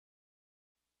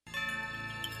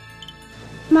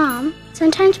Mom,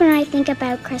 sometimes when I think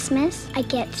about Christmas, I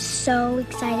get so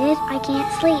excited I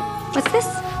can't sleep. What's this?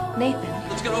 Nathan.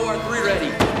 Let's get OR3 ready.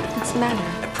 What's the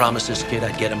matter? I promised this kid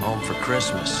I'd get him home for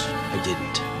Christmas. I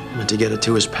didn't. I meant to get it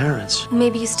to his parents.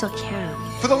 Maybe you still can.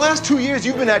 For the last 2 years,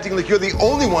 you've been acting like you're the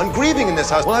only one grieving in this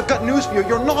house. Well, I've got news for you.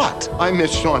 You're not. I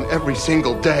miss Sean every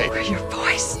single day. Your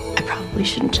voice. I probably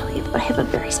shouldn't tell you, but I have a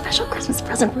very special Christmas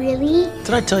present. Really?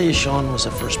 Did I tell you Sean was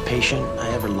the first patient I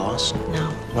ever lost? No.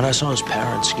 When I saw his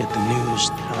parents get the news,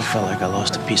 I felt like I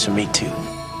lost a piece of me too.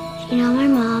 You know my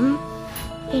mom?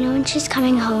 You know when she's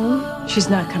coming home? She's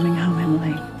not coming home,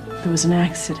 Emily. There was an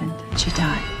accident. She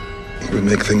died. It would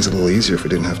make things a little easier if we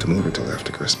didn't have to move her till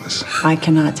after Christmas. I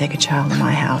cannot take a child in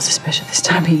my house, especially this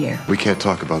time of year. We can't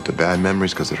talk about the bad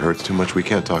memories because it hurts too much. We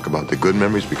can't talk about the good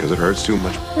memories because it hurts too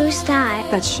much. Who's that?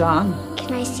 That's Sean.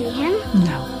 Can I see him?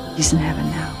 No, he's in heaven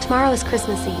now. Tomorrow is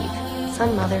Christmas Eve.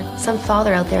 Some mother, some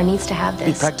father out there needs to have It'd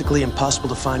be this. practically impossible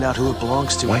to find out who it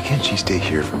belongs to. Why can't she stay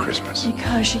here for Christmas?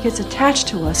 Because she gets attached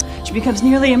to us, she becomes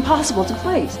nearly impossible to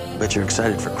place. Bet you're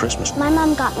excited for Christmas. My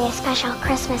mom got me a special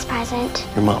Christmas present.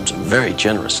 Your mom's a very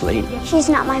generous lady. She's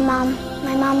not my mom.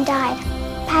 My mom died.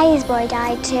 Patty's boy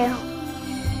died too.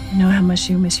 I know how much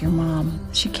you miss your mom.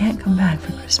 She can't come back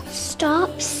for Christmas.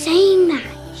 Stop saying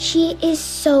that. She is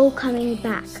so coming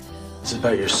back. It's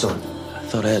about your son. I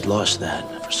thought I had lost that.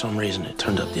 For some reason, it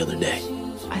turned up the other day.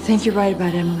 I think you're right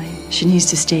about Emily. She needs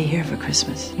to stay here for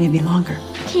Christmas, maybe longer.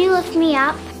 Can you lift me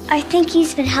up? I think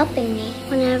he's been helping me.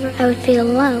 Whenever I would feel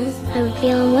alone, I would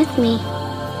feel him with me.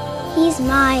 He's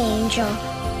my angel.